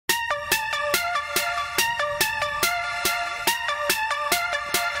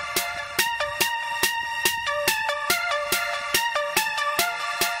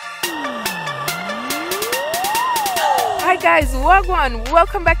guys, wagwan,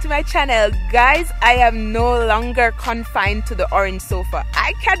 welcome back to my channel. Guys, I am no longer confined to the orange sofa.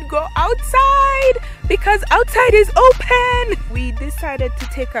 I can go outside because outside is open. We decided to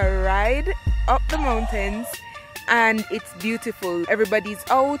take a ride up the mountains and it's beautiful. Everybody's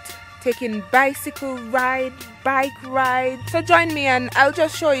out taking bicycle ride, bike ride. So join me and I'll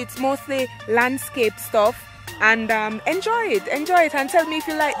just show you. It's mostly landscape stuff. And enjoy it and tell me if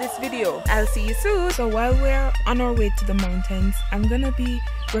you like this video. I'll see you soon. So while we're on our way to the mountains,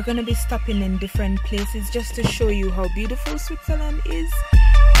 we're gonna be stopping in different places just to show you how beautiful Switzerland is.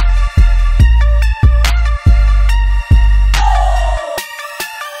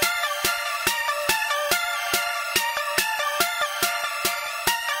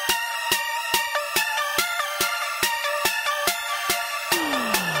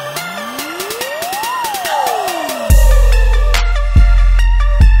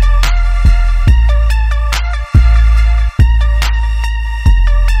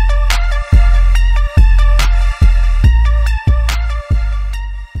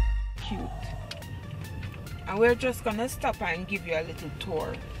 And we're just gonna stop and give you a little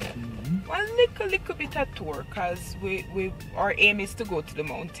tour. Well, little bit of tour, because our aim is to go to the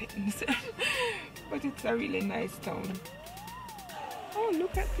mountains. But it's a really nice town. Oh,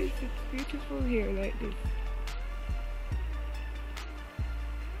 look at this, it's beautiful here like this.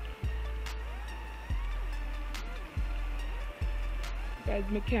 Guys,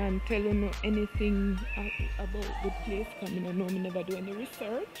 I can't tell you anything about the place because I know I never do any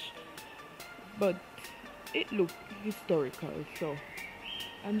research. But it looks historical, so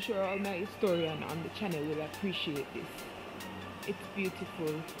I'm sure all my historians on the channel will appreciate this. It's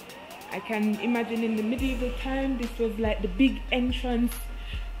beautiful. I can imagine in the medieval time this was like the big entrance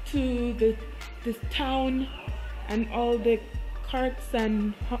to the town, and all the carts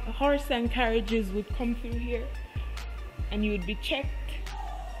and horse and carriages would come through here and you would be checked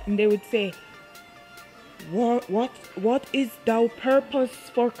and they would say, what is thou purpose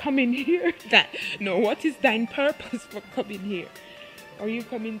for coming here? What is thine purpose for coming here? Are you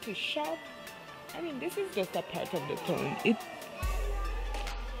coming to shop? I mean, this is just a part of the town. It's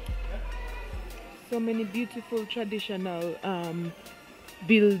so many beautiful traditional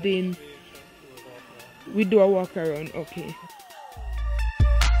buildings. We do a walk around, okay.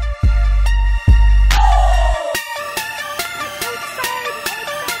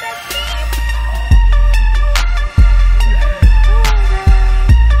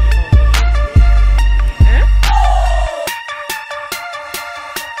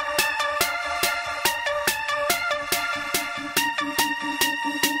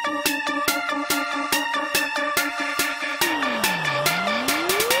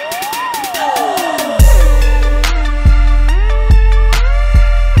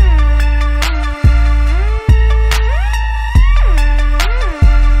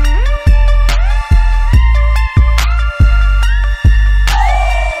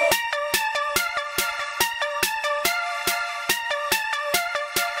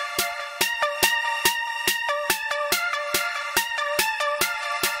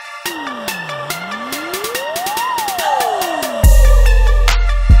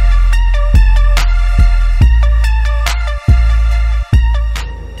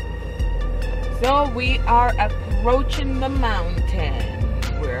 So we are approaching the mountain.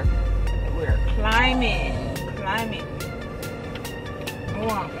 We're climbing. I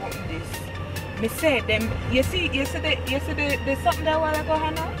want to open this. Me say them. You see the something that while ago,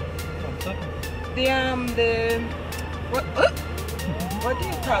 Hannah? What do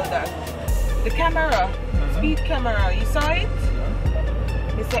you call that? The camera, speed camera. You saw it?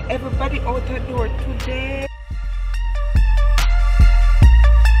 They say everybody out the door today.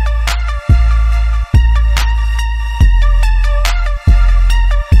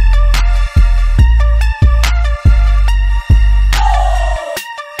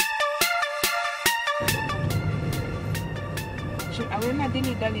 I went a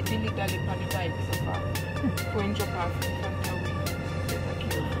dilly dally on the bike so far. Going drop off in front of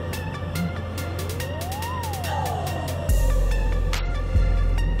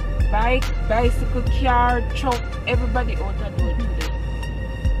me. Bike, bicycle, car, truck, everybody out the door today.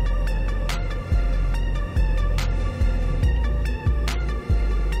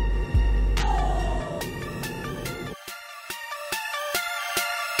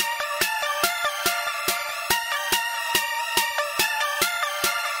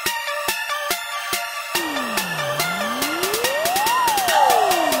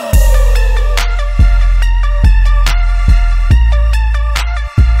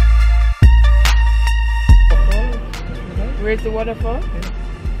 Where's the waterfall?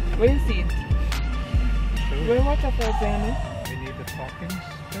 Where you see it? Where waterfalls, Annie? We need a parking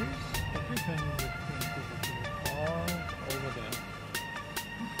space. Every time we think to the car over there.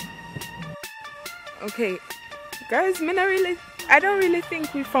 Okay, guys, I don't really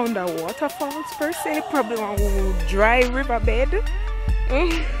think we found a waterfalls per se. Probably one dry riverbed.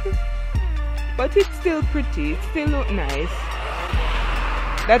 But it's still pretty. It still look nice.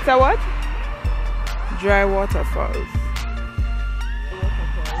 That's a what? Dry waterfalls.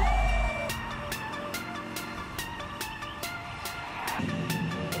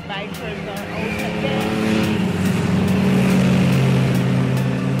 The bikers are out again.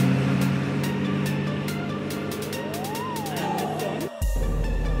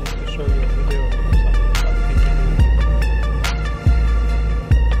 Show you a video of something about people.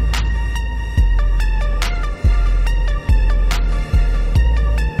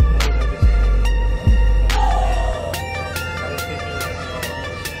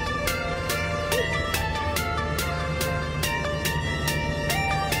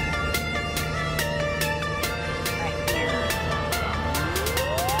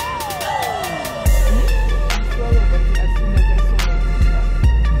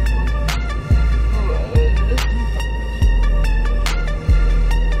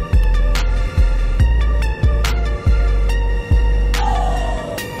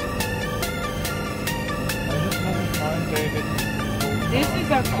 This is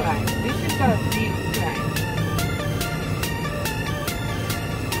a climb. This is a deep climb.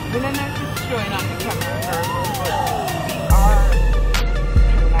 I don't know if it's showing on the camera, but we are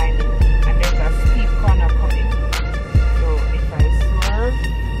climbing and there's a steep corner coming. So if I swerve,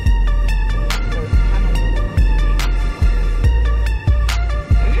 there's kind of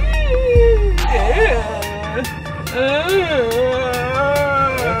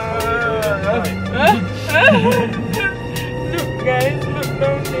Look guys, look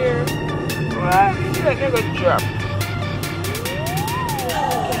down there. Wow, this is like they're gonna drop.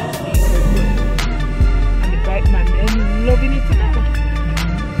 And the bike man, they're loving it now.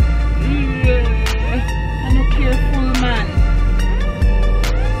 Yeah, I'm a careful man.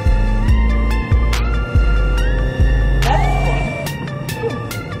 That's fun.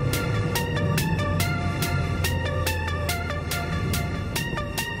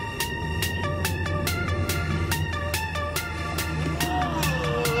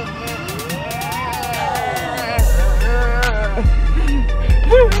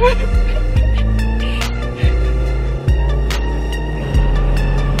 Ooh.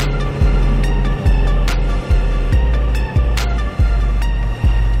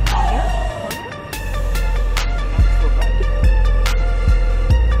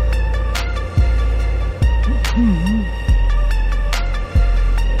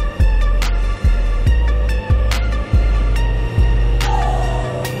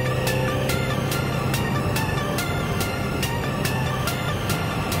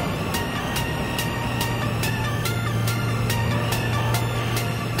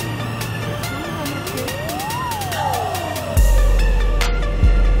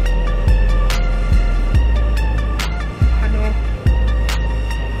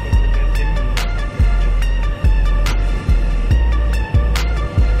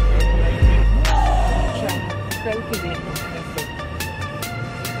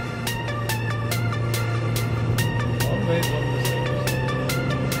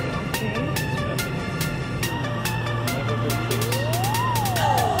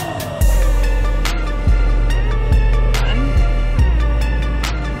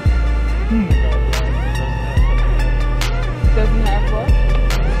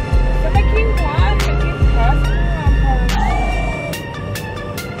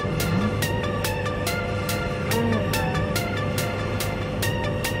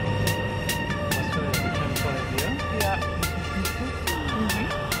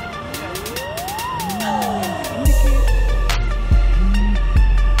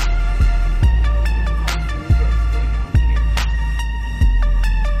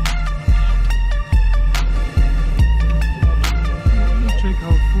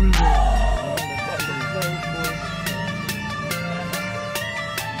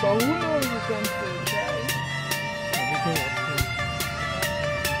 But who knows you can still try?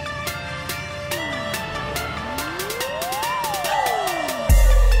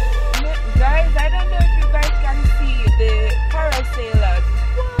 Guys, I don't know if you guys can see the parasailers.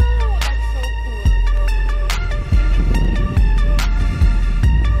 Wow, that's so cool.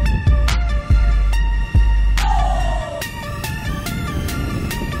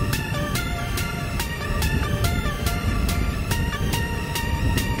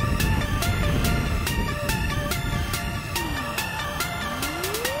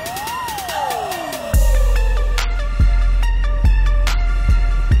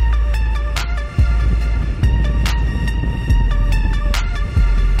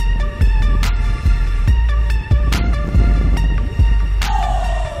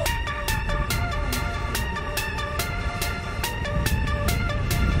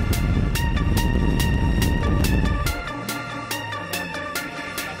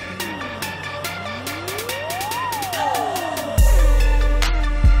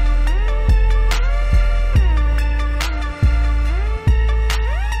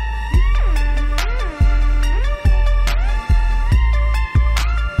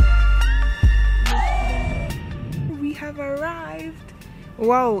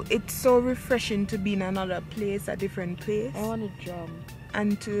 wow, it's so refreshing to be in another place, a different place. I want to jump.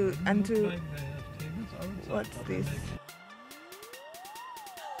 And to what's this?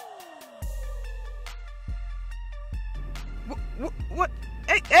 What?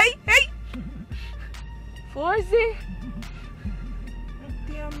 Hey! Forzy?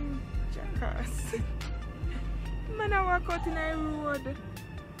 Damn jackass. Man, I walk out in a road.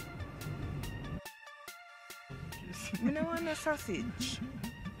 I don't want a sausage.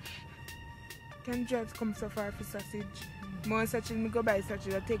 Can just come so far for sausage? More sausage, me go buy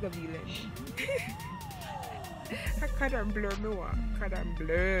sausage, I take a village. I can't blur me walk, can't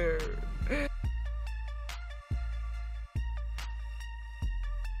blur.